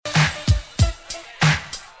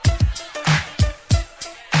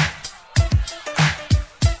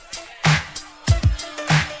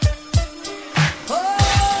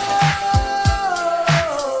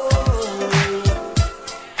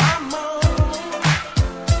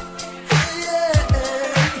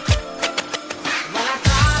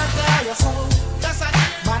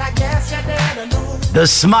The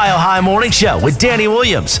Smile High Morning Show with Danny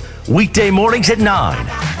Williams. Weekday mornings at 9.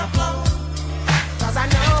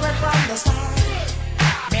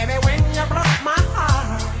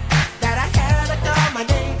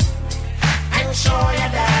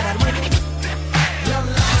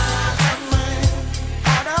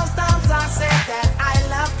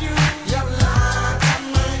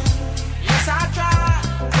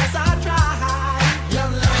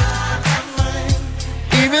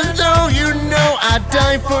 Even though you know I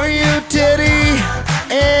die for you, Teddy,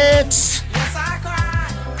 it's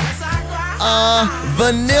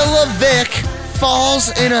Vanilla Vic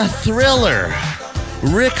falls in a thriller.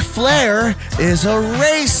 Ric Flair is a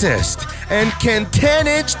racist. And can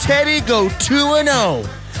 10-inch Teddy go 2-0?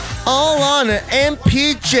 All on an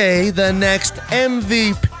MPJ, the next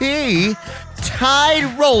MVP,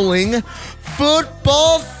 tide rolling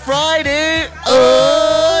Football Friday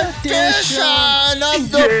edition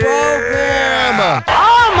of the program.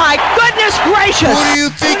 Oh my goodness gracious! Who do you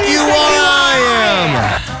think you are? I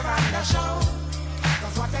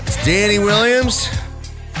am. It's Danny Williams,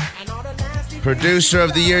 producer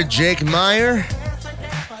of the year Jake Meyer,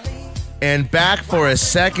 and back for a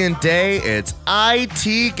second day, it's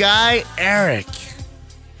IT guy Eric.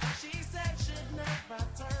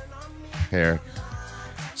 Here.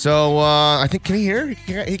 So, I think, can he hear?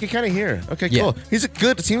 He can kind of hear. Okay, cool. Yeah. He's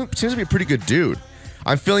seems to be a pretty good dude.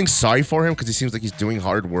 I'm feeling sorry for him because he seems like he's doing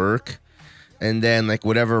hard work. And then, like,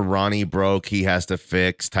 whatever Ronnie broke, he has to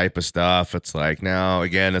fix type of stuff. It's like, now,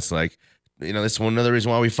 again, it's like, you know, this is another reason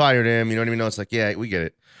why we fired him. You know what I mean? No, it's like, yeah, we get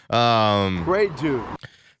it. Great dude.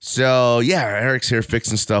 So, yeah, Eric's here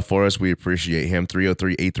fixing stuff for us. We appreciate him.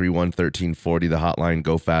 303-831-1340, the hotline,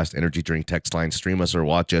 Go Fast Energy Drink text line. Stream us or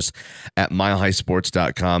watch us at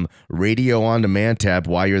milehighsports.com. Radio On Demand tab.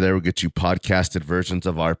 While you're there, we'll get you podcasted versions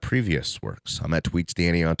of our previous works. I'm at Tweets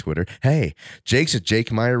Danny on Twitter. Hey, Jake's at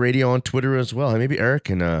Jake Meyer Radio on Twitter as well. Hey, maybe Eric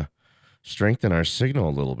can strengthen our signal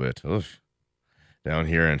a little bit. Oof. Down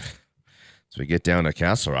here, and as we get down to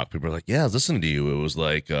Castle Rock, people are like, yeah, I was listening to you. It was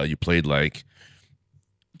like you played like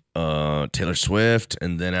Taylor Swift,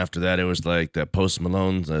 and then after that it was like that Post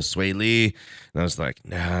Malone's Sway Lee, and I was like,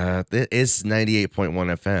 nah, it's 98.1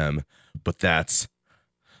 FM, but that's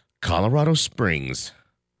Colorado Springs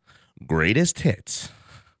greatest hits,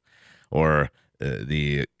 or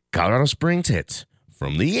the Colorado Springs hits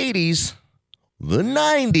from the 80s, the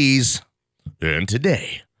 90s, and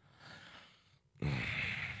today.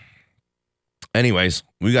 Anyways,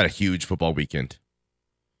 we got a huge football weekend.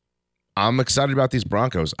 I'm excited about these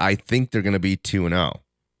Broncos. I think they're going to be 2-0.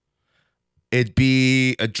 It'd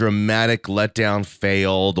be a dramatic letdown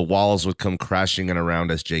fail. The walls would come crashing in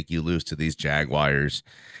around us, Jake. You lose to these Jaguars.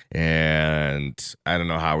 And I don't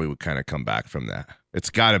know how we would kind of come back from that. It's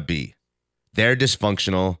got to be. They're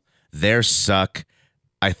dysfunctional. They're suck.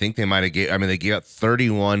 I think they might have they gave up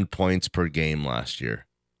 31 points per game last year.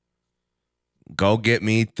 Go get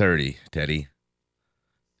me 30, Teddy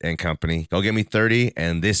and company. Go get me 30,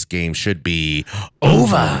 and this game should be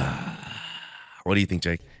over. What do you think,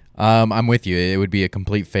 Jake? I'm with you. It would be a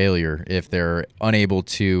complete failure if they're unable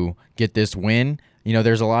to get this win. You know,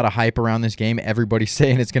 there's a lot of hype around this game. Everybody's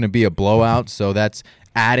saying it's going to be a blowout, so that's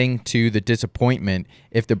adding to the disappointment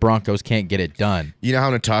if the Broncos can't get it done. You know how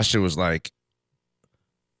Natasha was like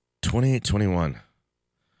 28-21? And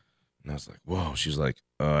I was like, whoa. She was like,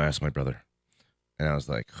 I asked my brother. And I was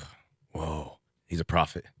like, whoa, he's a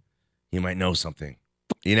prophet. He might know something,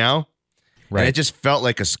 you know? Right. And it just felt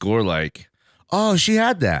like a score like, oh, she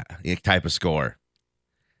had that type of score.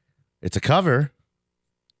 It's a cover,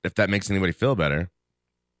 if that makes anybody feel better.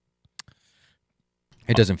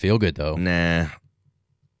 It doesn't feel good, though. Nah.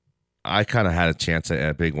 I kind of had a chance at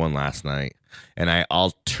a big one last night, and I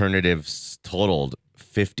alternatives totaled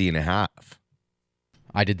 50.5.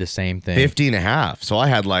 I did the same thing. 50.5. So I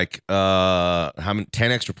had like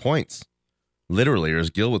 10 extra points. Literally, or as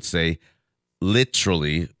Gil would say,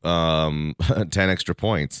 literally 10 extra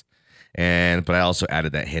points. But I also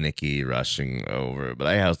added that Heineke rushing over. But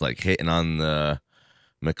I was like hitting on the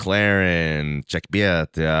McLaren, check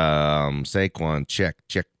Biet, Saquon,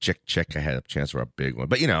 check. I had a chance for a big one.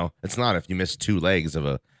 But, you know, it's not if you miss 2 legs of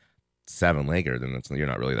a 7-legger, then you're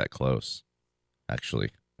not really that close,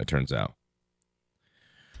 actually, it turns out.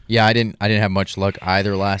 Yeah, I didn't have much luck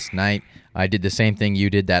either last night. I did the same thing you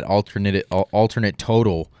did, that alternate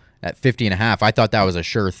total at 50.5. I thought that was a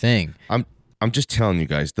sure thing. I'm just telling you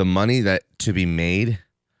guys, the money that to be made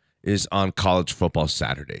is on college football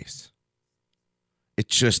Saturdays. It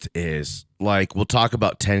just is. Like, we'll talk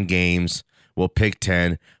about 10 games. We'll pick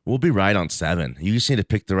 10. We'll be right on 7. You just need to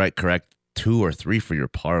pick the correct 2 or 3 for your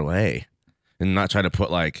parlay and not try to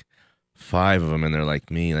put like 5 of them, and they're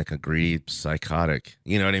like me, like a greedy psychotic.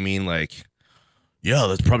 You know what I mean? Like, yeah,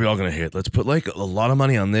 that's probably all gonna hit. Let's put like a lot of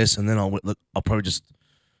money on this, and then I'll probably just,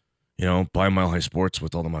 buy Mile High Sports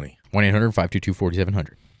with all the money.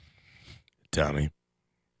 1-800-522-4700. Tommy.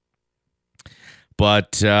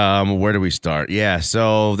 But where do we start? Yeah,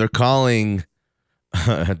 so they're calling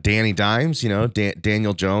Danny Dimes,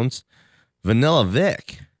 Daniel Jones, Vanilla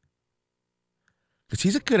Vic. Because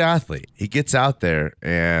he's a good athlete. He gets out there,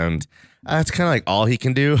 and that's kind of like all he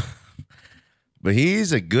can do. But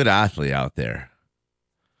he's a good athlete out there.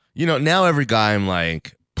 Now every guy I'm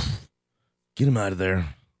like, get him out of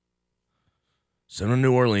there. Send him to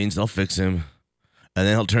New Orleans. They'll fix him. And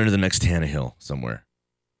then he'll turn to the next Tannehill somewhere.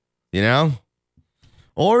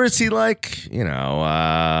 Or is he like,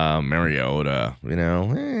 Mariota,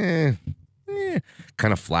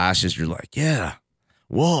 kind of flashes. You're like, yeah,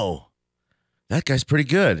 whoa, that guy's pretty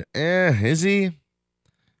good. Is he? I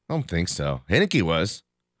don't think so. Heineke was.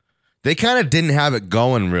 They kind of didn't have it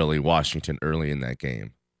going, really, Washington, early in that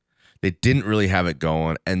game. They didn't really have it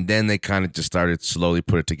going, and then they kind of just started slowly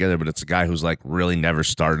put it together, but it's a guy who's like really never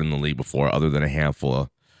started in the league before other than a handful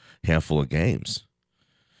of games.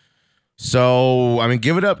 So,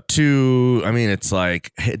 give it up to, it's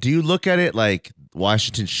like, do you look at it like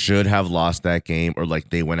Washington should have lost that game or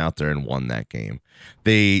like they went out there and won that game?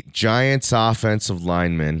 The Giants offensive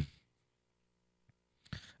linemen,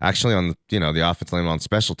 actually on the offensive lineman on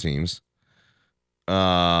special teams,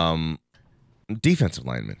 defensive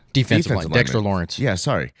lineman. Dexter Lawrence. Yeah,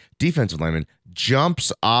 sorry. Defensive lineman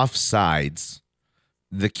jumps off sides.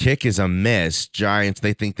 The kick is a miss. Giants,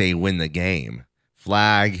 they think they win the game.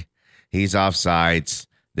 Flag. He's offsides.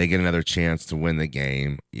 They get another chance to win the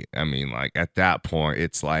game. At that point,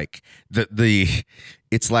 it's like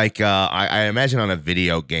it's like I imagine on a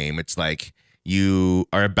video game, it's like you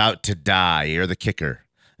are about to die. You're the kicker,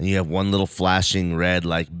 and you have one little flashing red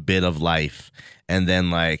bit of life, and then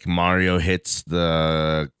Mario hits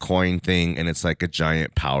the coin thing, and it's like a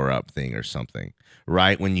giant power up thing or something.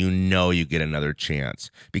 Right when you get another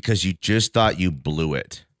chance because you just thought you blew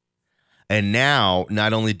it. And now,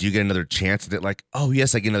 not only do you get another chance at it, oh,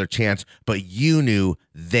 yes, I get another chance, but you knew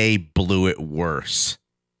they blew it worse.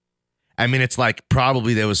 It's like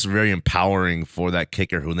probably that was very empowering for that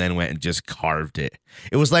kicker who then went and just carved it.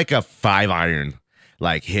 It was like a 5-iron,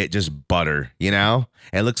 hit just butter,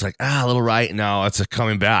 It looks like, a little right. No, it's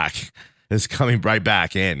coming back. It's coming right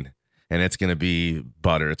back in. And it's going to be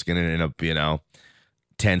butter. It's going to end up,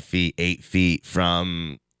 10 feet, 8 feet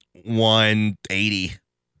from 180.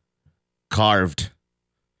 Carved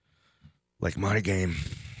like my game.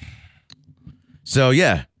 So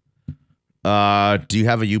yeah, do you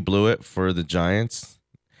have a you blew it for the Giants?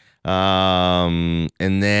 And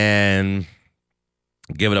then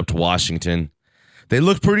give it up to Washington. They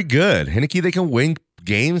look pretty good. Heineke, they can win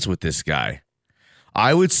games with this guy.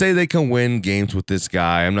 I would say they can win games with this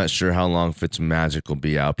guy. I'm not sure how long Fitzmagic will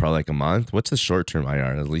be out. Probably like a month. What's the short-term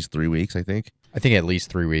IR? At least 3 weeks, I think. I think at least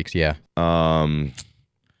 3 weeks, yeah.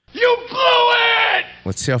 You blew it!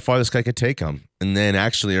 Let's see how far this guy could take him. And then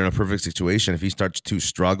actually, you're in a perfect situation. If he starts to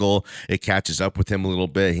struggle, it catches up with him a little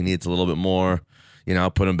bit. He needs a little bit more,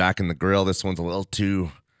 put him back in the grill. This one's a little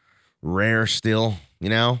too rare still,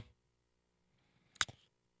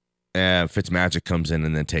 Fitzmagic comes in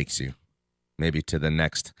and then takes you maybe to the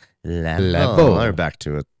next level. Or back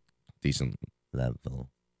to a decent level,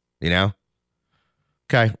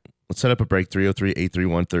 Okay. Let's set up a break.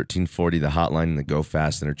 303-831-1340, the hotline and the Go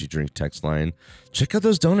Fast Energy Drink text line. Check out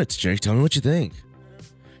those donuts, Jake. Tell me what you think.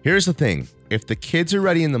 Here's the thing. If the kids are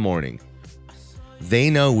ready in the morning, they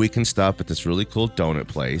know we can stop at this really cool donut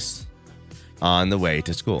place on the way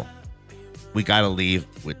to school. We got to leave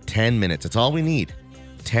with 10 minutes. That's all we need.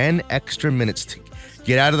 10 extra minutes to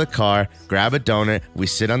get out of the car, grab a donut. We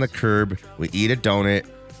sit on the curb. We eat a donut.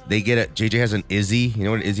 They get it. JJ has an Izzy. You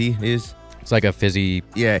know what an Izzy is? It's like a fizzy.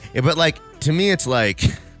 Yeah, but to me, it's like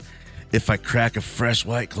if I crack a fresh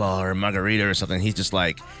White Claw or a margarita or something, he's just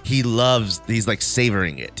he's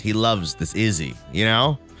savoring it. He loves this Izzy,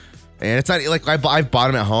 And it's not I've bought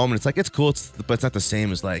him at home and it's it's cool, but it's not the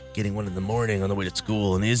same as getting one in the morning on the way to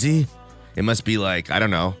school. An Izzy, it must be I don't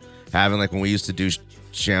know, having when we used to do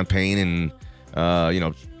champagne and,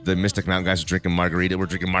 the Mystic Mountain guys are drinking margarita. We're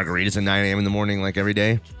drinking margaritas at 9 a.m. in the morning every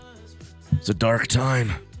day. It's a dark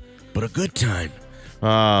time. But a good time.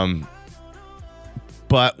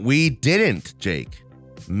 But we didn't, Jake,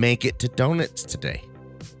 make it to donuts today.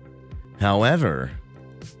 However,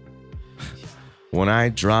 when I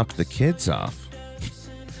dropped the kids off,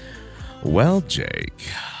 well, Jake,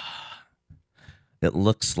 it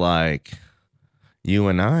looks like you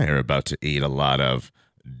and I are about to eat a lot of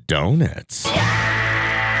donuts.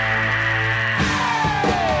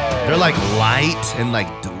 They're like light and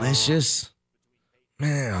like delicious.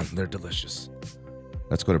 Man, they're delicious.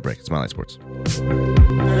 Let's go to break. It's My Life Sports.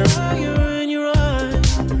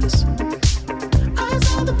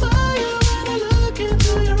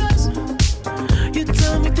 You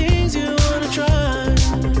tell me things you wanna try.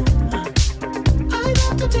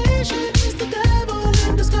 Identification is the devil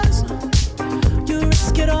in disguise. You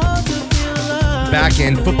risk it all to feel alive. Back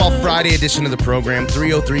in Football Friday edition of the program,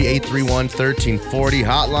 303-831-1340.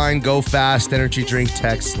 Hotline, Go Fast, Energy Drink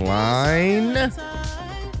text line.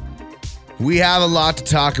 We have a lot to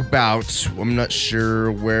talk about. I'm not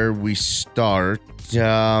sure where we start.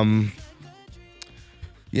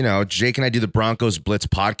 You know, Jake and I do the Broncos Blitz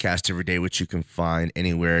podcast every day, which you can find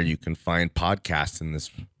anywhere you can find podcasts in this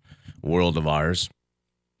world of ours.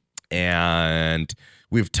 And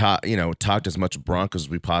we've talked as much Broncos as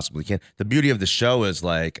we possibly can. The beauty of the show is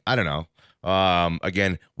like, I don't know.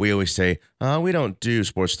 Again, we always say, we don't do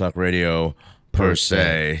sports talk radio per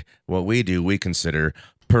se. What we do, we consider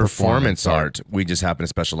performance art. We just happen to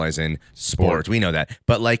specialize in sports. We know that.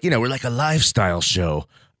 But like, we're like a lifestyle show.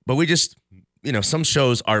 But we just, some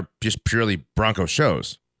shows are just purely Bronco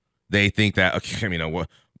shows. They think that, okay,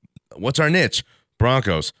 what's our niche?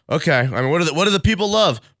 Broncos. Okay. I mean, what do the people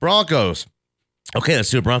love? Broncos. Okay,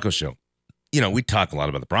 let's do a Broncos show. We talk a lot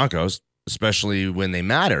about the Broncos, especially when they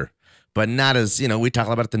matter, but not as, we talk a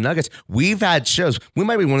lot about the Nuggets. We've had shows. We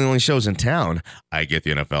might be one of the only shows in town. I get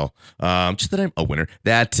the NFL. Just that I'm a winner.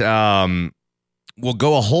 That will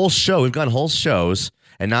go a whole show. We've gone whole shows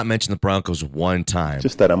and not mention the Broncos one time.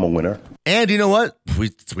 Just that I'm a winner. And you know what?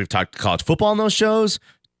 We've talked college football on those shows.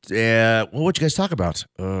 What'd you guys talk about?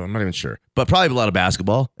 I'm not even sure. But probably a lot of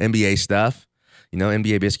basketball, NBA stuff.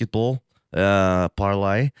 NBA basketball,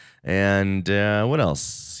 parlay. And what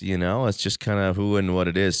else? It's just kind of who and what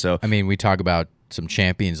it is. So I mean, we talk about some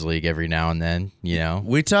Champions League every now and then,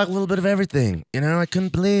 We talk a little bit of everything. I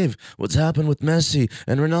couldn't believe what's happened with Messi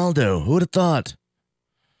and Ronaldo. Who would have thought?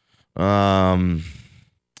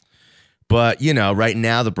 But, right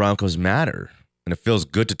now the Broncos matter, and it feels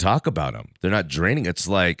good to talk about them. They're not draining. It's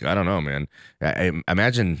like, I don't know, man. I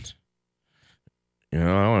imagine, I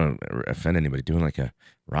don't want to offend anybody, doing like a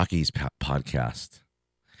Rockies podcast.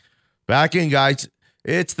 Back in, guys.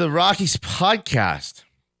 It's the Rockies podcast.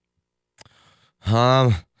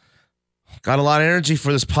 Got a lot of energy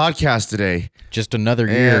for this podcast today. Just another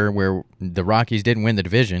year where the Rockies didn't win the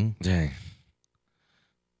division. Dang.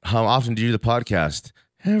 How often do you do the podcast?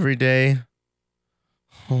 Every day.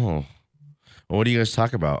 Oh. What do you guys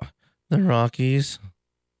talk about? The Rockies.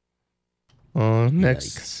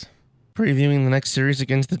 Next. Yikes. Previewing the next series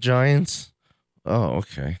against the Giants. Oh,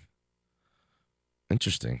 okay.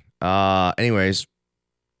 Interesting. Anyways,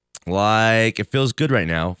 like, it feels good right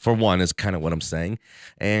now. For one, is kind of what I'm saying.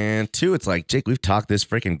 And two, it's like, Jake, we've talked this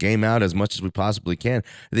freaking game out as much as we possibly can.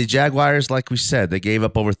 The Jaguars, like we said, they gave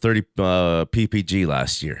up over 30 PPG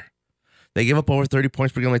last year. They gave up over 30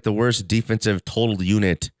 points per game, like the worst defensive total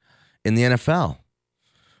unit in the NFL.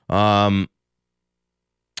 I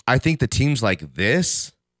think the teams like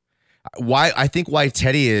this, why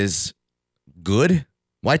Teddy is good.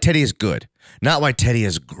 Why Teddy is good. Not why Teddy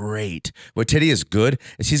is great. Why Teddy is good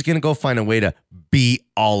is he's going to go find a way to beat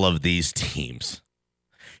all of these teams.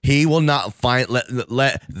 He will not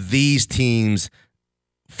let these teams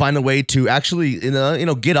find a way to actually,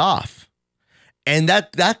 get off. And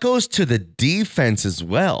that goes to the defense as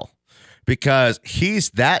well, because he's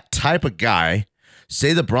that type of guy.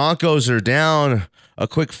 Say the Broncos are down a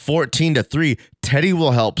quick 14-3, Teddy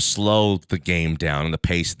will help slow the game down and the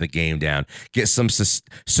pace of the game down, get some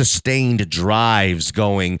sustained drives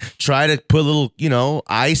going, try to put a little,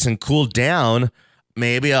 ice and cool down,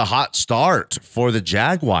 maybe a hot start for the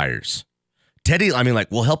Jaguars. Teddy,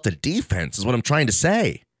 will help the defense is what I'm trying to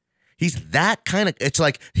say. He's that kind of, it's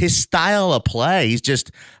like his style of play. He's just,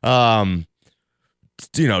 Teddy's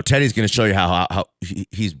going to show you how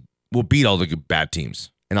he will beat all the bad teams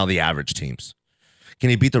and all the average teams. Can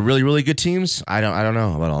he beat the really, really good teams? I don't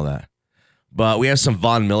know about all that. But we have some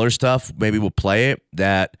Von Miller stuff. Maybe we'll play it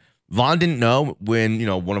that Von didn't know when,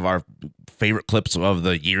 one of our favorite clips of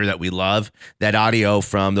the year that we love, that audio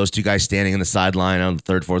from those two guys standing on the sideline on the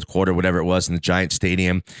third, fourth quarter, whatever it was in the Giant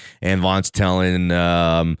Stadium. And Von's telling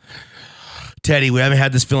Teddy, we haven't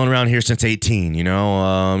had this feeling around here since 18,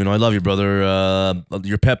 I love you, brother.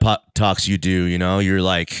 Your pep talks you do, you're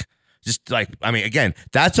like, again,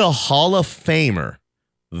 that's a Hall of Famer.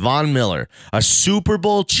 Von Miller, a Super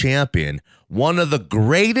Bowl champion, one of the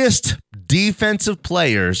greatest defensive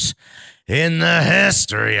players in the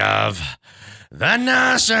history of the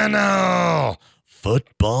National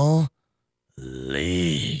Football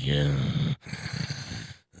League.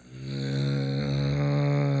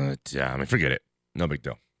 Forget it. No big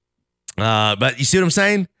deal. But you see what I'm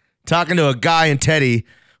saying? Talking to a guy in Teddy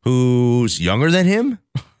who's younger than him.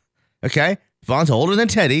 Okay? Von's older than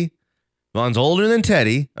Teddy.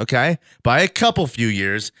 Okay? By a few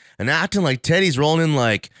years. And acting like Teddy's rolling in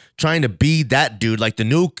like trying to be that dude, like the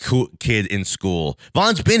new cool kid in school.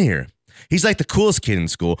 Von's been here. He's like the coolest kid in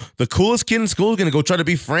school. The coolest kid in school is going to go try to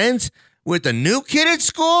be friends with the new kid in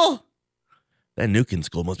school? That new kid in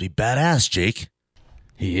school must be badass, Jake.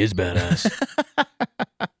 He is badass.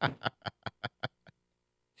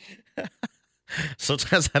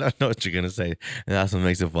 Sometimes I don't know what you're going to say. And that's what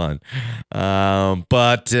makes it fun.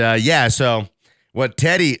 Yeah, so what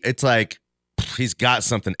Teddy, it's like he's got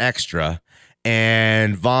something extra.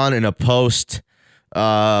 And Von in a post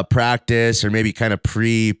practice or maybe kind of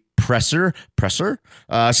presser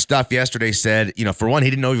stuff yesterday said, for one,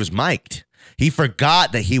 he didn't know he was mic'd. He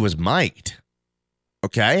forgot that he was mic'd.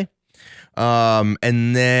 Okay?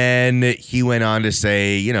 And then he went on to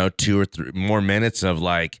say, 2 or 3 more minutes of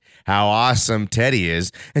like how awesome Teddy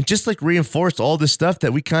is, and just like reinforced all this stuff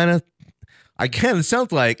that we it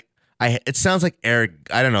sounds like Eric,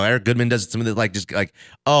 I don't know, Eric Goodman does something that like just like,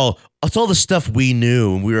 oh, it's all the stuff we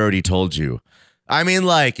knew and we already told you. I mean,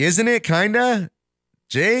 like, isn't it kinda,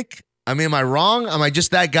 Jake? I mean, am I wrong? Am I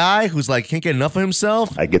just that guy who's like can't get enough of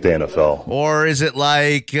himself? I get the NFL. Or is it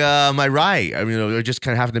like, am I right? I mean, they're just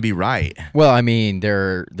kind of having to be right. Well, I mean,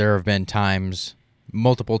 there have been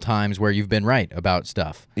multiple times where you've been right about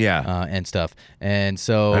stuff. Yeah. And stuff. And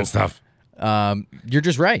so. And stuff. You're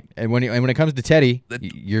just right. And when it comes to Teddy,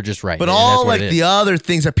 you're just right. But and all like the other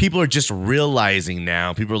things that people are just realizing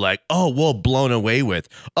now, people are like, oh, well, blown away with.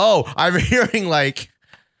 Oh, I'm hearing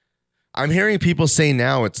people say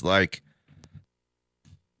now it's like,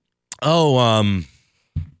 oh,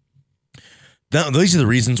 these are the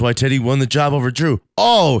reasons why Teddy won the job over Drew.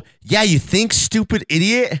 Oh, yeah, you think, stupid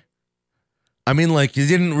idiot? I mean, like, you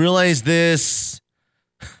didn't realize this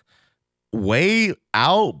way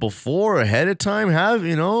out before, ahead of time?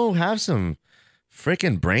 Have some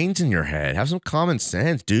freaking brains in your head. Have some common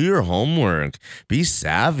sense. Do your homework. Be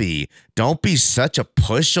savvy. Don't be such a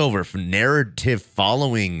pushover for narrative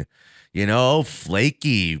following,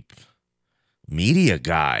 flaky media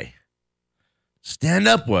guy. Stand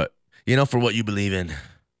up for what you believe in.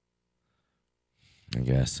 I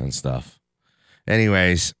guess, and stuff.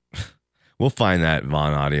 Anyways, we'll find that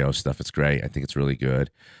Von audio stuff. It's great. I think it's really good.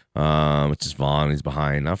 It's just Von. He's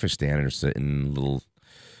behind. Not for standing or sitting. Little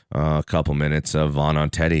couple minutes of Von on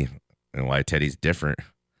Teddy and why Teddy's different.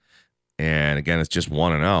 And again, it's just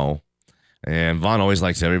 1-0. And Von always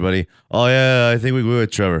likes everybody. Oh yeah, I think we go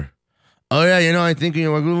with Trevor. Oh yeah, I think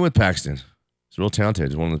we're going with Paxton. He's real talented.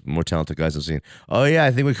 He's one of the more talented guys I've seen. Oh yeah,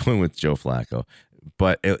 I think we're going with Joe Flacco.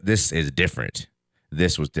 But this is different.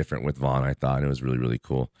 This was different with Von, I thought. And it was really, really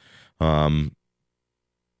cool.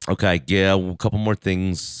 Okay, yeah, a couple more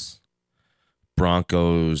things.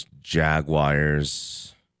 Broncos,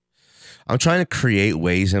 Jaguars. I'm trying to create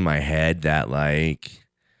ways in my head that, like,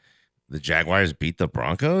 the Jaguars beat the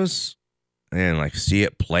Broncos and, like, see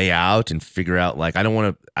it play out and figure out, like, I don't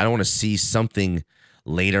want to see something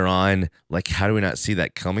later on, like, how do we not see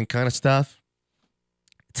that coming kind of stuff?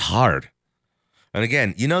 It's hard. And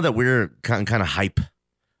again, that we're kind of hype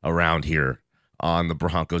around here on the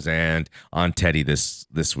Broncos and on Teddy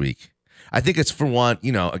this week. I think it's for one,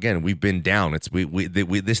 again, we've been down. It's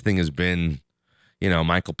this thing has been,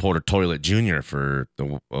 Michael Porter Toilet Jr. for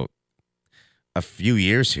a few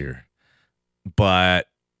years here. But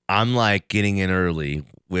I'm like getting in early.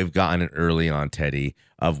 We've gotten it early on Teddy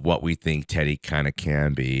of what we think Teddy kind of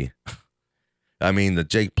can be. I mean, the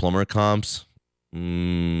Jake Plummer comps.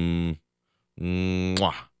 There's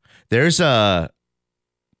a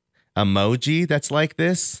emoji that's like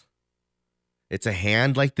this. It's a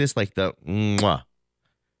hand like this, like the mwah.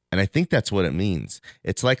 And I think that's what it means.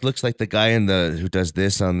 It's like, looks like the guy who does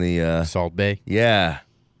this on the Salt Bay. Yeah.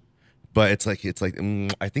 But it's like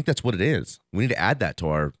I think that's what it is. We need to add that to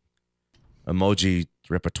our emoji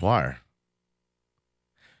repertoire.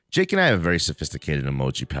 Jake and I have a very sophisticated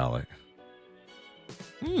emoji palette.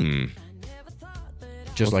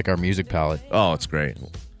 Just like our music palette. Oh, it's great.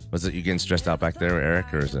 Was it you getting stressed out back there,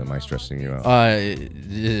 Eric, or am I stressing you out? It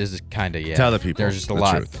is kind of, yeah. Tell the people. There's just a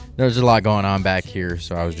lot. Truth. There's a lot going on back here,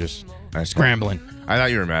 so I was just scrambling. I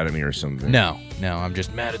thought you were mad at me or something. No, I'm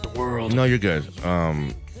just mad at the world. No, you're good.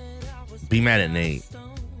 Be mad at Nate.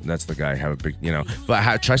 That's the guy. Have a big,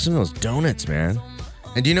 But try some of those donuts, man.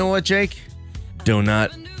 And do you know what, Jake? Do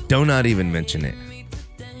not even mention it.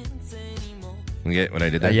 You get what I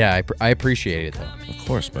did there? Yeah, I appreciate it, though. Of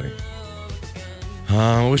course, buddy.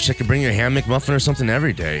 I wish I could bring you a ham McMuffin or something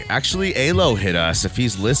every day. Actually, Alo hit us. If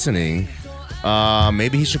he's listening,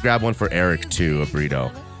 maybe he should grab one for Eric, too, a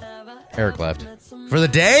burrito. Eric left. For the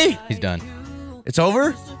day? He's done. It's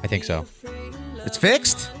over? I think so. It's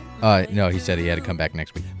fixed? No, he said he had to come back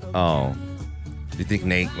next week. Oh. Do you think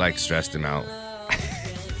Nate, stressed him out?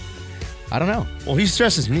 I don't know. Well, he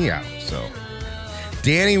stresses me out, so.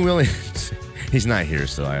 Danny Williams. He's not here,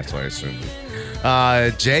 so that's why I assumed.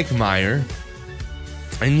 Jake Meyer.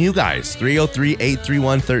 And you guys,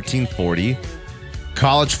 303-831-1340.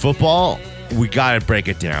 College football, we got to break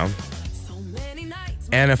it down.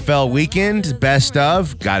 NFL weekend, best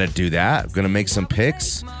of, got to do that. I'm going to make some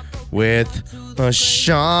picks with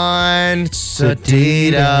Sean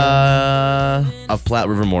Sedita of Platte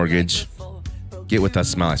River Mortgage. Get with us,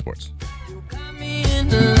 Smiley Sports.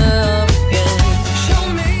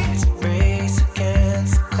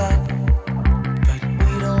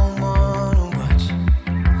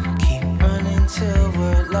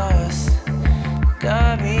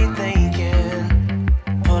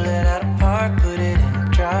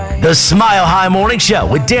 The Smile High Morning Show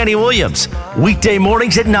with Danny Williams. Weekday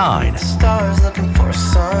mornings at 9. Stars looking for a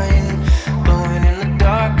sign, glowing in the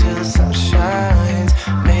dark till the sun shines.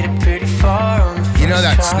 Made it pretty far on the You know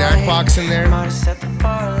that first snack try. box in there Might have set the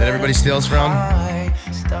bar that everybody steals from?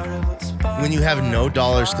 Started with a spark. When you have no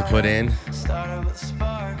dollars to put in, Started with a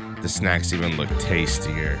spark. the snacks even look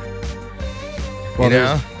tastier. Well, You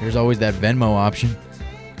know? there's always that Venmo option.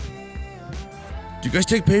 Do you guys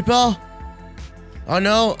take PayPal? Oh,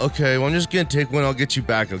 no? Okay, well, I'm just going to take one. I'll get you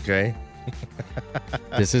back, okay?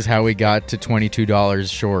 This is how we got to $22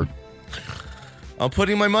 short. I'm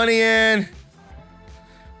putting my money in.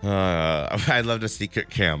 I'd love a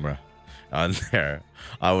secret camera on there.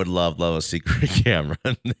 I would love a secret camera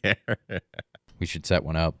on there. We should set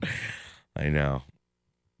one up. I know.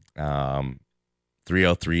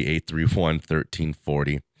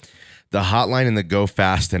 303-831-1340. The hotline and the Go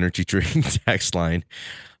Fast Energy Drink text line.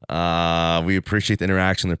 We appreciate the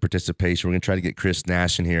interaction, the participation. We're going to try to get Chris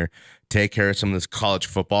Nash in here, take care of some of this college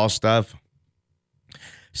football stuff.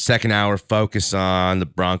 Second hour, focus on the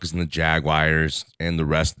Broncos and the Jaguars and the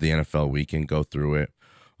rest of the NFL weekend. Go through it.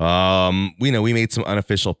 We made some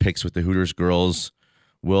unofficial picks with the Hooters girls.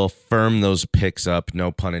 We'll firm those picks up,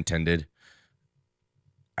 no pun intended.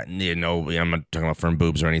 I'm not talking about firm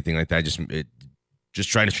boobs or anything like that. Just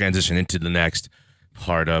trying to transition into the next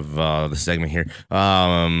part of the segment here.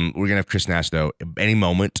 We're going to have Chris Nash, though. Any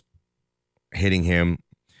moment, hitting him,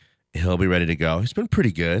 he'll be ready to go. He's been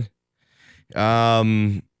pretty good.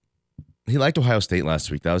 He liked Ohio State last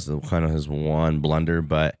week. That was kind of his one blunder,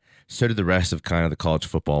 but so did the rest of kind of the college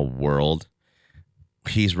football world.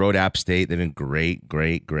 He's rode App State. They've been great.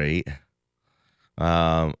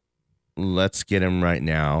 Let's get him right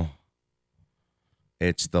now.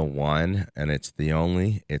 It's the one, and it's the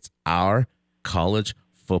only. It's our college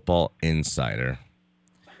football insider,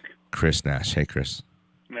 Chris Nash. Hey, Chris.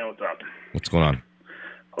 Man, what's up? What's going on?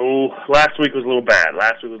 Oh, last week was a little bad.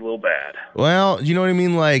 Well, you know what I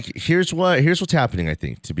mean? Like, here's what's happening, I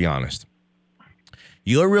think, to be honest.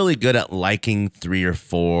 You're really good at liking 3 or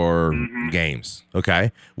 4 games,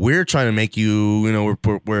 okay? We're trying to make you,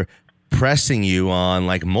 we're pressing you on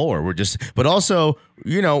like more. But also,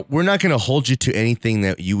 we're not going to hold you to anything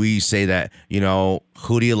that we say that,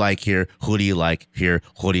 who do you like here? Who do you like here?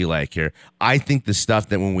 Who do you like here? I think the stuff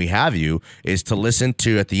that when we have you is to listen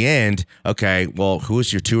to at the end, okay, well,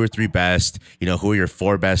 who's your 2 or 3 best? Who are your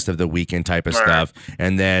 4 best of the weekend type of stuff?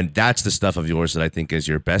 And then that's the stuff of yours that I think is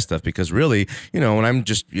your best stuff, because really, when I'm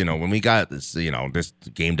just, when we got this, this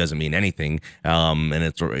game doesn't mean anything. And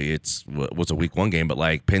it's what's a week 1 game, but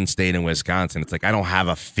like Penn State and Wisconsin, it's like I don't have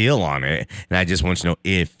a feel on it. And I just want to know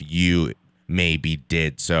if you maybe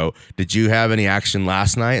did. So did you have any action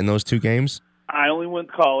last night in those 2 games? I only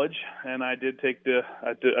went college, and I did take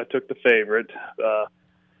I took the favorite.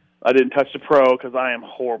 I didn't touch the pro because I am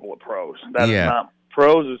horrible at pros. That is not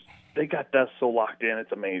pros. They got that so locked in.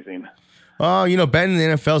 It's amazing. Oh, betting in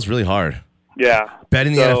the NFL is really hard. Yeah,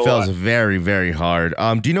 Betting the NFL is very, very hard.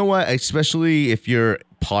 Do you know what? Especially if you're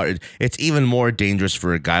it's even more dangerous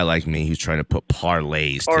for a guy like me who's trying to put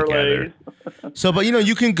parlays. Together. So, but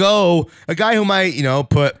you can go a guy who might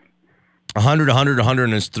put 100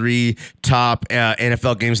 in his 3 top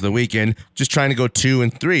NFL games of the weekend, just trying to go 2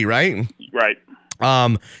 and 3, right? Right.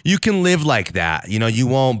 You can live like that. You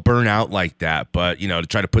won't burn out like that. But to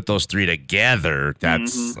try to put those 3 together,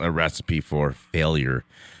 that's a recipe for failure.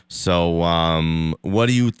 So, what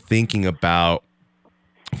are you thinking about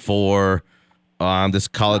for this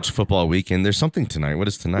college football weekend. There's something tonight. What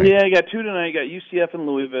is tonight? Yeah, you got 2 tonight. You got UCF in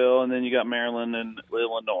Louisville, and then you got Maryland and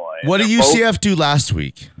Illinois. What did UCF do last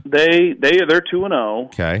week? They're 2-0.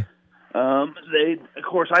 Okay. They, of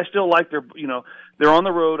course, I still like they're on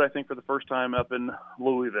the road, I think, for the first time up in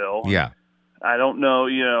Louisville. Yeah. I don't know,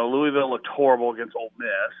 Louisville looked horrible against Ole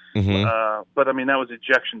Miss. Mm-hmm. But, I mean, that was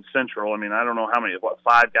ejection central. I mean, I don't know how many,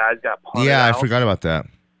 5 guys got punted Yeah, out. I forgot about that.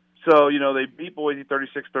 So, they beat Boise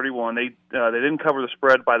 36-31. They didn't cover the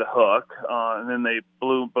spread by the hook. And then they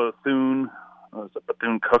blew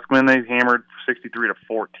Bethune-Cookman. They hammered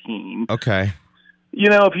 63-14. Okay.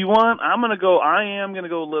 If you want, I am going to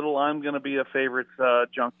go little. I'm going to be a favorites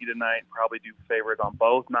junkie tonight and probably do favorite on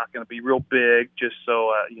both. Not going to be real big, just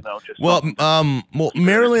so,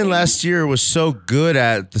 Maryland last year was so good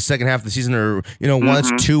at the second half of the season, or, once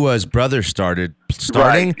Tua's brother starting.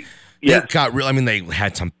 Right. They got real. I mean, they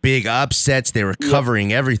had some big upsets. They were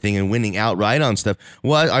covering everything and winning outright on stuff.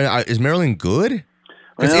 Well, is Maryland good?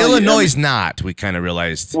 Because Illinois is not, we kind of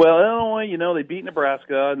realized. Well, Illinois, they beat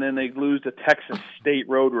Nebraska, and then they lose to Texas State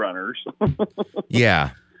Roadrunners.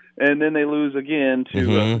 Yeah. And then they lose again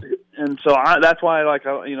to and so that's why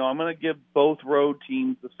I'm going to give both road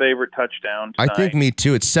teams the favorite touchdown tonight. I think me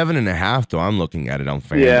too. It's 7.5, though. I'm looking at it on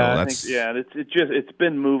FanDuel. Yeah, it's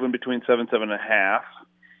been moving between 7.5.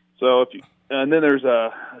 So and then there's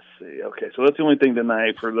let's see. Okay, so that's the only thing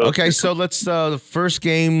tonight for those. Okay, so let's the first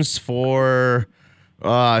games for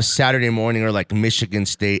Saturday morning are like Michigan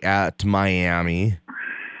State at Miami,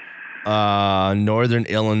 Northern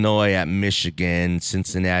Illinois at Michigan,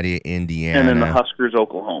 Cincinnati at Indiana, and then the Huskers,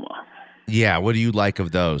 Oklahoma. Yeah, what do you like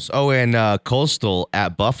of those? Oh, and Coastal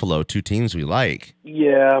at Buffalo, 2 teams we like.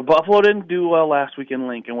 Yeah, Buffalo didn't do well last week in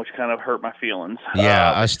Lincoln, which kind of hurt my feelings.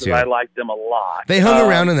 Yeah, us too. I liked them a lot. They hung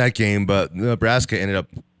around in that game, but Nebraska ended up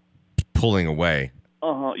pulling away.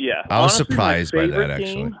 Yeah. I was surprised by that,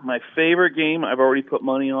 actually. My favorite game, I've already put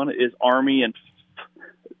money on it, is Army and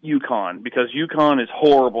UConn, because UConn is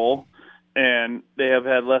horrible, and they have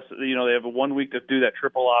had less, they have 1 week to do that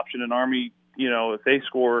triple option, and Army, if they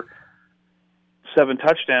score 7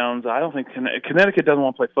 touchdowns, I don't think Connecticut doesn't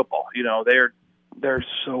want to play football. They're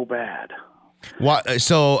so bad.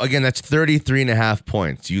 So again, that's 33.5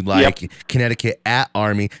 points. You like Connecticut at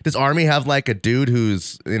Army. Does Army have like a dude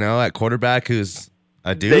who's, at quarterback who's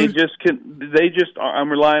a dude?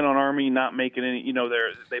 I'm relying on Army not making any,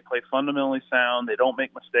 they play fundamentally sound. They don't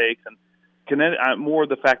make mistakes. And more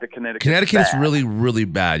the fact that Connecticut's really, really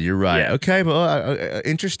bad. You're right. Yeah. Okay, but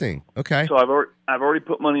interesting. Okay. So I've already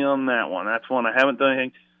put money on that one. That's one I haven't done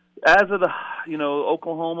anything. As of the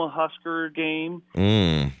Oklahoma Husker game,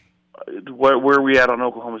 where are we at on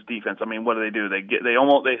Oklahoma's defense? I mean, what do? They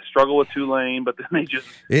struggle with Tulane, but then they just.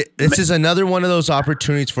 This is another one of those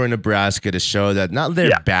opportunities for Nebraska to show that not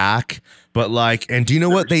they're back, but and do you know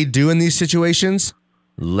what they do in these situations?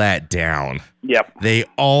 Let down. Yep. They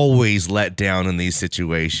always let down in these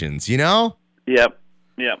situations, Yep.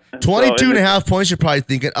 22.5 points, you're probably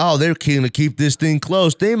thinking, they're going to keep this thing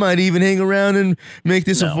close. They might even hang around and make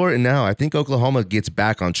this a fort. No, I think Oklahoma gets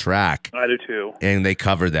back on track. I do too. And they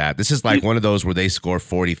cover that. This is like one of those where they score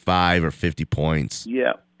 45 or 50 points.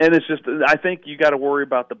 Yeah. And it's just, I think you got to worry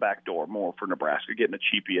about the back door more for Nebraska getting a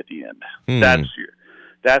cheapie at the end.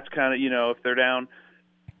 That's kind of, if they're down.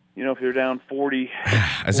 If you're down 40,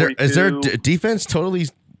 is their defense totally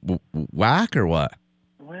whack or what?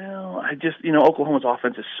 Well, Oklahoma's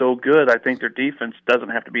offense is so good. I think their defense doesn't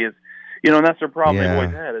have to be as, and that's their problem they've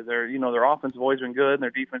always had. Is their offense has always been good, and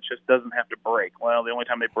their defense just doesn't have to break. Well, the only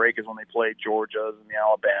time they break is when they play Georgia's and the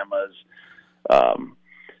Alabamas.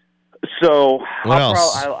 So I'll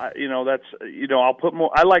put more.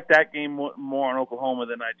 I like that game more on Oklahoma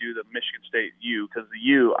than I do the Michigan State U, because the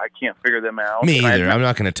U, I can't figure them out. Me either. I'm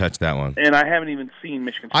not going to touch that one. And I haven't even seen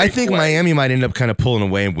Michigan State. I think Miami might end up kind of pulling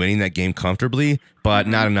away and winning that game comfortably, but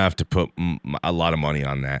not enough to put a lot of money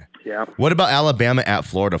on that. Yeah. What about Alabama at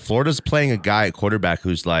Florida? Florida's playing a guy at quarterback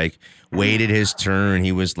who's waited his turn.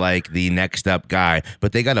 He was the next up guy,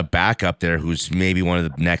 but they got a backup there who's maybe one of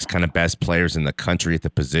the next kind of best players in the country at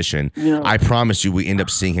the position. Yeah. I promise you, we end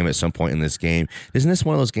up seeing him at some point in this game. Isn't this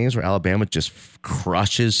one of those games where Alabama just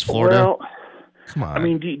crushes Florida? Well, come on. I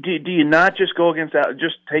mean, do you not just go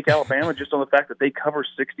just take Alabama just on the fact that they cover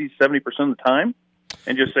 60, 70% of the time?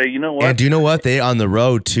 And just say, you know what? And do you know what? They on the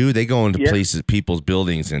road too. They go into places, people's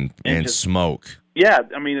buildings, and smoke. Yeah,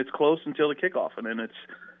 I mean it's close until the kickoff, and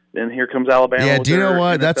then here comes Alabama. Yeah, do you know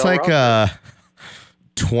what? That's like a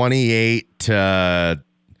 28-7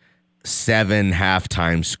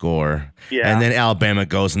 halftime score. Yeah, and then Alabama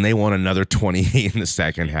goes and they won another 28 in the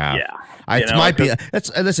second half. Yeah,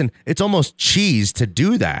 Listen, it's almost cheese to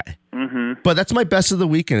do that. Mm-hmm. But that's my best of the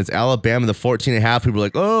weekend. It's Alabama, the 14.5. People are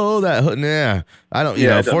like, oh, I don't,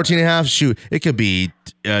 14.5. Shoot, it could be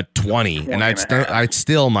 20, and I'd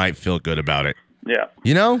still might feel good about it. Yeah.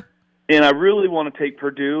 You know? And I really want to take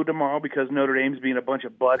Purdue tomorrow because Notre Dame's being a bunch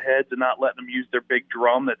of buttheads and not letting them use their big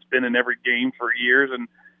drum that's been in every game for years, and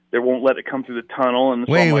they won't let it come through the tunnel. And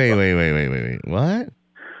wait. What?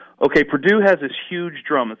 Okay, Purdue has this huge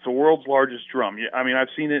drum. It's the world's largest drum. I mean, I've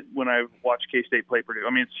seen it when I've watched K-State play Purdue. I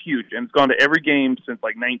mean, it's huge, and it's gone to every game since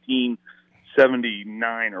like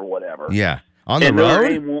 1979 or whatever. Yeah, on the and road. Notre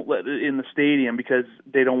Dame won't let it in the stadium because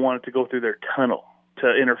they don't want it to go through their tunnel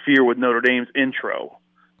to interfere with Notre Dame's intro.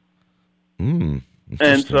 And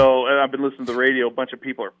so, and I've been listening to the radio. A bunch of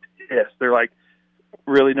people are pissed. They're like,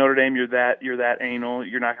 "Really, Notre Dame? You're that anal?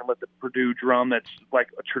 You're not going to let the Purdue drum? That's like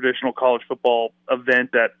a traditional college football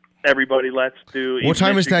event that everybody lets do." What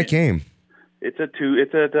time is that game? It's at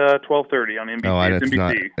 12:30 on NBC. Oh,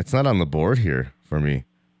 NBC. It's not on the board here for me.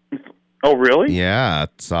 Oh, really? Yeah,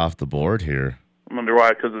 it's off the board here. I wonder why,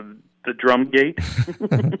 because of the drum gate.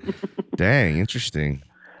 Dang, interesting.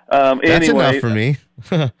 That's enough for me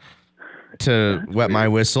to wet my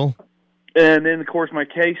whistle. And then, of course, my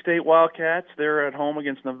K-State Wildcats, they're at home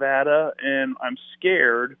against Nevada, and I'm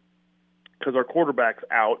scared because our quarterback's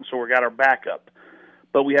out, and so we got our backup.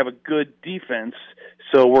 But we have a good defense,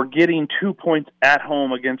 so we're getting 2 points at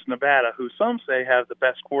home against Nevada, who some say have the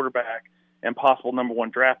best quarterback and possible number 1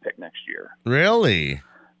 draft pick next year. Really?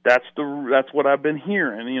 That's what I've been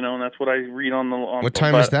hearing, and that's what I read on the. What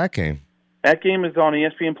time is that game? That game is on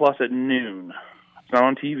ESPN Plus at noon. It's not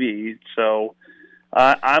on TV, so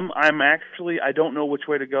I'm actually I don't know which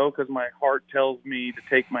way to go because my heart tells me to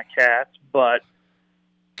take my Cats, but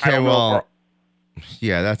okay, well,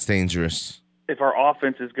 yeah, that's dangerous. If our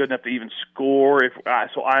offense is good enough to even score, I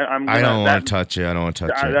don't want to touch it. I don't want to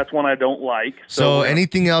touch it. That's one I don't like. So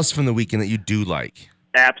anything else from the weekend that you do like?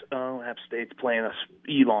 App State's playing us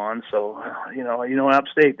Elon, so App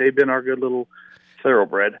State, they've been our good little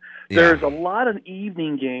thoroughbred. Yeah. There's a lot of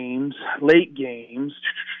evening games, late games.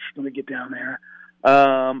 Let me get down there.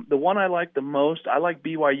 The one I like the most, I like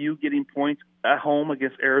BYU getting points at home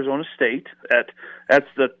against Arizona State. That's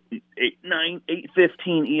the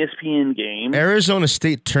 8:15 ESPN game. Arizona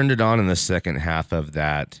State turned it on in the second half of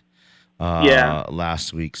that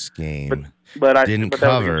last week's game. But I didn't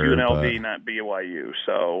cover. That was UNLV, not BYU.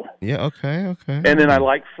 So yeah, okay. And then I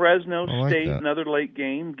like Fresno State, another late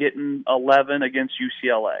game, getting 11 against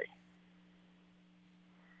UCLA.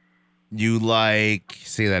 You like?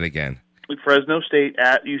 Say that again. Fresno State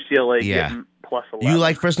at UCLA getting plus 11. You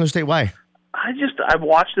like Fresno State? Why? I've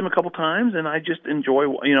watched them a couple times, and I just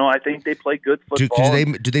enjoy. I think they play good football.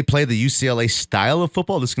 Do they play the UCLA style of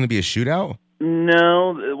football? This is going to be a shootout?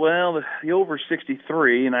 No, well, the over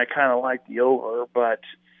 63, and I kind of like the over, but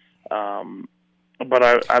I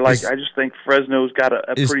just think Fresno's got a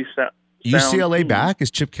pretty sound UCLA team. back?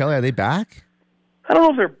 Is Chip Kelly? Are they back? I don't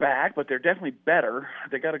know if they're back, but they're definitely better.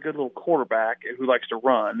 They got a good little quarterback who likes to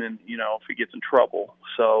run, and if he gets in trouble.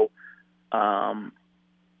 So, and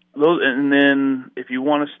then if you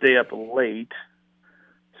want to stay up late,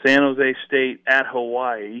 San Jose State at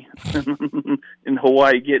Hawaii, in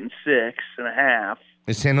Hawaii getting 6.5.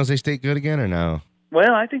 Is San Jose State good again or no?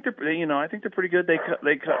 Well, I think they're pretty good. They're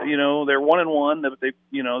 1-1, but they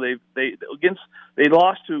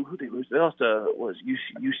lost to who they lose. They lost to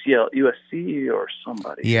USC or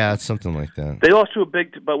somebody. Yeah, it's something like that. They lost to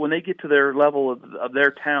but when they get to their level of their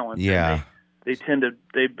talent, they've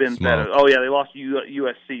been better. Oh yeah, they lost to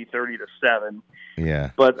USC 30-7. Yeah,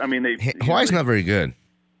 but I mean Hawaii's not very good.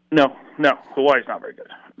 No, Hawaii's not very good.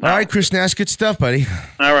 No. All right, Chris Nash, good stuff, buddy.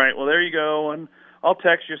 All right, well there you go, and I'll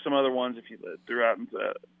text you some other ones if you threw out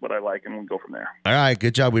what I like, and we'll go from there. All right,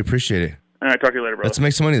 good job. We appreciate it. All right, talk to you later, brother. Let's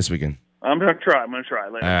make some money this weekend. I'm going to try later.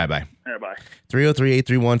 All right, bye. All right, bye.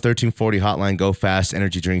 303-831-1340 hotline, Go Fast,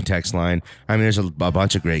 energy drink text line. I mean, there's a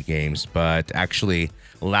bunch of great games, but actually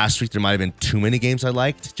last week there might have been too many games I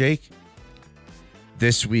liked, Jake.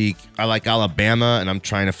 This week I like Alabama, and I'm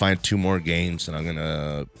trying to find 2 more games, and I'm going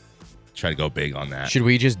to try to go big on that. Should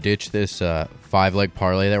we just ditch this 5-leg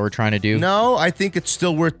parlay that we're trying to do? No, I think it's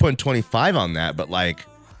still worth putting 25 on that, but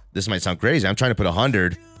this might sound crazy. I'm trying to put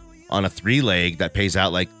 100 on a 3-leg that pays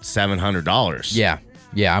out like $700.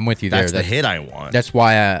 Yeah, I'm with you there. That's the hit I want. That's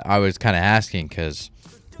why I was kind of asking, because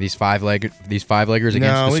these 5-leggers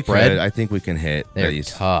against the spread, I think we can hit. They're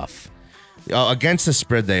tough. Against the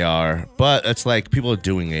spread they are, but it's like people are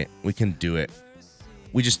doing it. We can do it.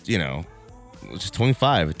 We just, it's just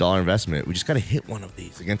 $25 investment. We just got to hit one of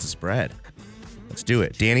these against the spread. Let's do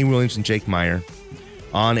it. Danny Williams and Jake Meyer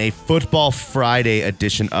on a Football Friday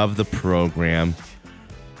edition of the program.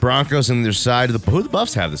 Broncos on their side. Who do the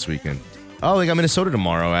Buffs have this weekend? Oh, they got Minnesota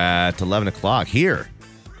tomorrow at 11 o'clock here.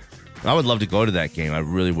 I would love to go to that game. I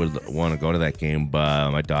really would want to go to that game, but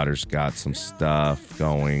my daughter's got some stuff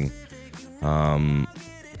going. And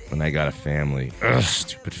I got a family. Ugh,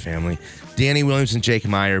 stupid family. Danny Williams and Jake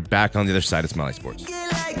Meyer back on the other side of Smiley Sports.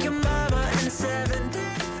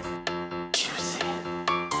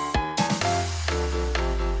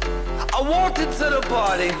 I walked into the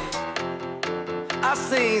party. I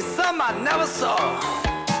seen some I never saw.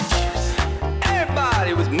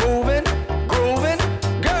 Everybody was moving, grooving.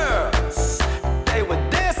 Girls, they were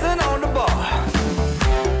dancing on the bar.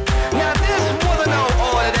 Now this wasn't no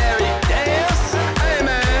ordinary dance. Hey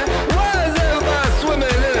man, why is everybody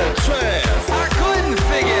swimming in a trance? I couldn't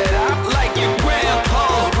figure it out like your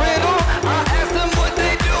grandpa's riddle. I asked them what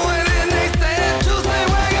they doing and they said, Juicy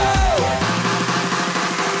Wiggle.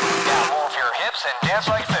 Now move your hips and dance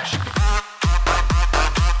like fish.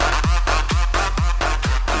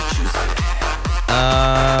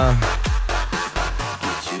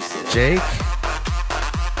 Jake,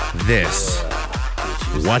 this.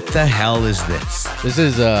 What the hell is this? This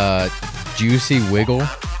is Juicy Wiggle.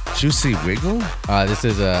 Juicy Wiggle? This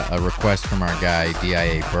is a request from our guy,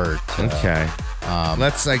 DIA Bert. Okay.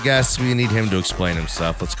 I guess we need him to explain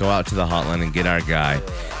himself. Let's go out to the hotline and get our guy.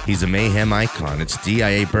 He's a mayhem icon. It's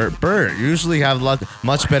DIA Bert. Bert, you usually have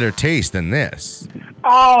much better taste than this.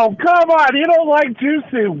 Oh, come on. You don't like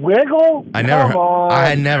Juicy Wiggle? I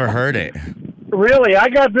had never heard it. Really? I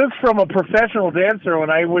got this from a professional dancer when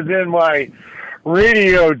I was in my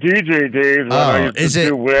radio DJ days when I used to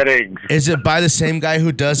do weddings. Is it by the same guy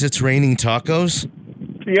who does It's Raining Tacos?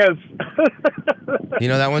 Yes. You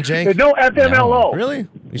know that one, Jake? No, FMLO. No. Really?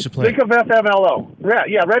 You should play. Think of FMLO.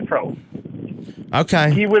 Yeah, Red Pro.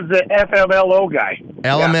 Okay. He was the FMLO guy.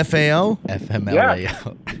 LMFAO? FMLAO. Yeah.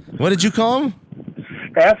 What did you call him?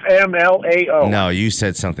 FMLAO. No, you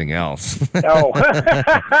said something else. Oh.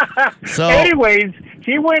 So, anyways,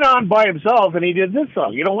 he went on by himself and he did this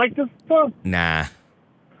song. You don't like this song? Nah.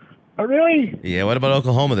 Oh, really? Yeah, what about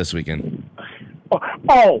Oklahoma this weekend?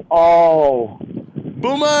 Oh.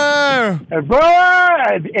 Boomer! If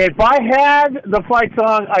I had the fight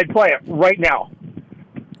song, I'd play it right now.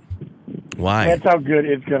 Why? That's how good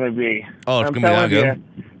it's going to be. Oh, it's going to be that good?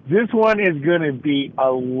 This one is going to be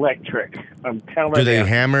electric. I'm telling you. Do they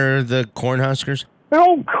hammer the Cornhuskers?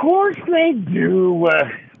 Oh, of course they do.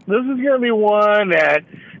 This is going to be one that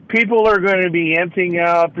people are going to be emptying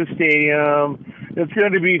out the stadium. It's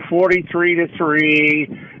going to be 43-3.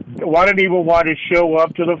 I don't even want to show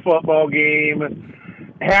up to the football game.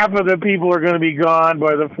 Half of the people are going to be gone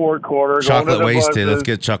by the fourth quarter. Chocolate wasted. Let's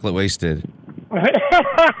get chocolate wasted.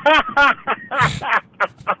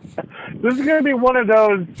 This is going to be one of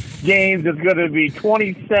those games that's going to be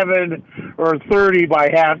 27 or 30 by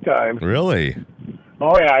halftime. Really?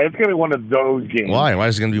 Oh, yeah. It's going to be one of those games. Why? Why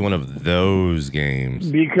is it going to be one of those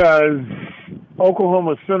games? Because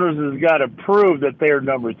Oklahoma Sooners has got to prove that they're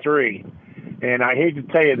number 3. And I hate to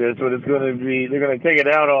tell you this, but it's going to be, they're going to take it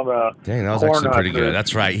out on the Dang, that was actually pretty good.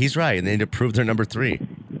 That's right. He's right. And they need to prove they're number 3.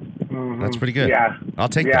 Mm-hmm. That's pretty good. Yeah. I'll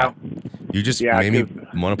take that. You just made me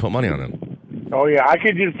want to put money on them. Oh, yeah. I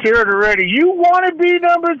can just hear it already. You want to be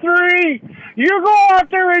number 3? You go out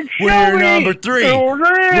there and show We're me. Number 3.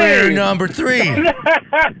 We're number 3. I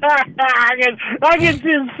can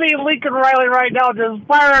just see Lincoln Riley right now just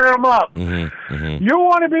firing them up. Mm-hmm, mm-hmm. You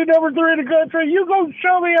want to be number 3 in the country? You go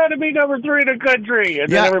show me how to be number 3 in the country. And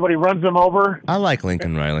then everybody runs them over. I like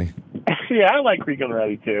Lincoln Riley. Yeah, I like Lincoln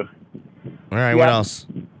Riley, too. All right, what else?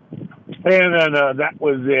 And then that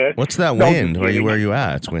was it. What's that wind? Where are you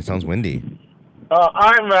at? It sounds windy.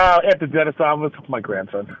 I'm at the dentist office with my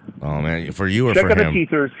grandson. Oh, man. For you or Check for him? Check the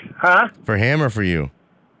teethers. Huh? For him or for you?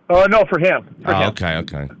 Oh, no, for him.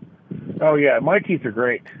 Okay. Oh, yeah. My teeth are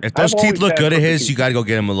great. If those teeth look good at his, you got to go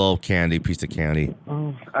get him a little piece of candy.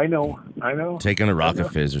 I know. Take him a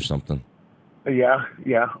Rocket Fizz or something. Yeah.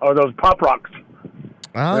 Or those Pop Rocks.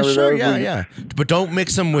 Oh, sure, yeah. But don't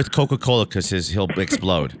mix them with Coca-Cola because he'll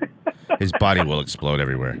explode. His body will explode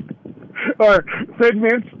everywhere. Or Thin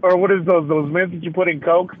Mints, or what is those mints that you put in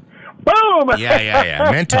Coke? Boom!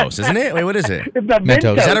 Yeah. Mentos, isn't it? Wait, what is it? It's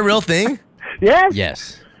Mentos. Is that a real thing?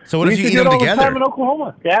 Yes. So what if you eat them together? All the time in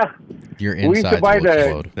Oklahoma. Yeah. Your insides will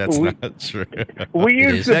explode. That's not true. We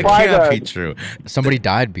used to that buy can't be true. Somebody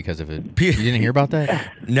died because of it. You didn't hear about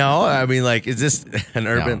that? No, I mean, like, is this an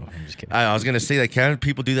urban? No, I'm just kidding. I was gonna say, like, can't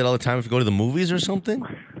people do that all the time if you go to the movies or something?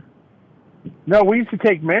 No, we used to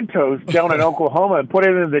take Mentos down in Oklahoma and put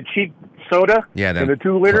it in the cheap soda. Yeah, then in the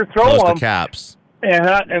 2-liter, throw close them the caps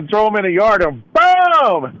and throw them in the yard and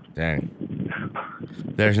boom. Dang.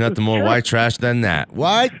 There's nothing more white trash than that.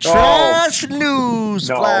 White trash news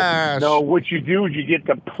flash. No, what you do is you get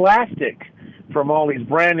the plastic from all these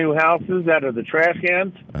brand new houses out of the trash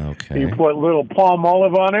cans. Okay. You put little palm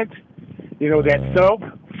olive on it. You know, that soap.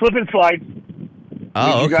 Slip and slide.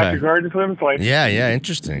 Oh, You got okay. your garden slip and slide. Yeah,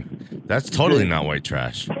 interesting. That's totally not white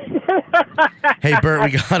trash. Hey, Bert,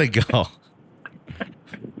 we gotta go.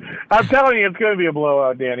 I'm telling you, it's going to be a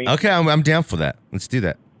blowout, Danny. Okay, I'm down for that. Let's do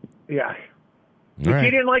that. Yeah. All If right.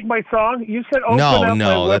 you didn't like my song, you said open up my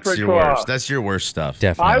No, that's your repertoire. worst. That's your worst stuff. I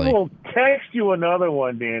Definitely. will text you another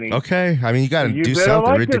one, Danny. Okay, I mean you got to You do better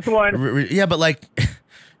something. like this one. Yeah, but like,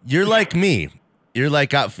 you're like me. You're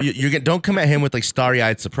like, don't come at him with like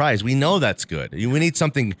starry-eyed surprise. We know that's good. We need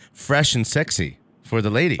something fresh and sexy for the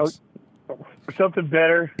ladies. Something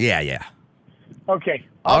better. Yeah. Okay.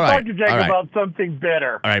 I'll right, talk to Jake all right. about something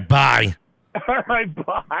better. All right, bye. All right,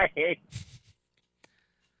 bye.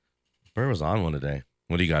 Bert was on one today.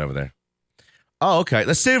 What do you got over there? Oh, okay.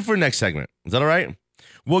 Let's save it for the next segment. Is that all right?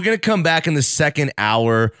 We're going to come back in the second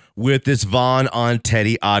hour with this Vaughn on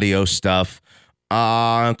Teddy audio stuff.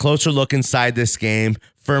 Closer look inside this game,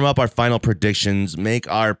 firm up our final predictions, make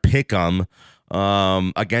our pick-em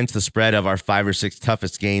against the spread of our 5 or 6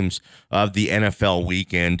 toughest games of the NFL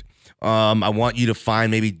weekend. I want you to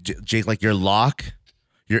find maybe, Jake, like your lock,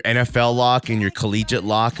 your NFL lock and your collegiate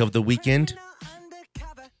lock of the weekend.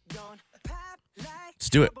 Let's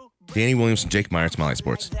do it. Danny Williams and Jake Meyer, Smiley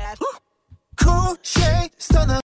Sports. Cool shade, stunner.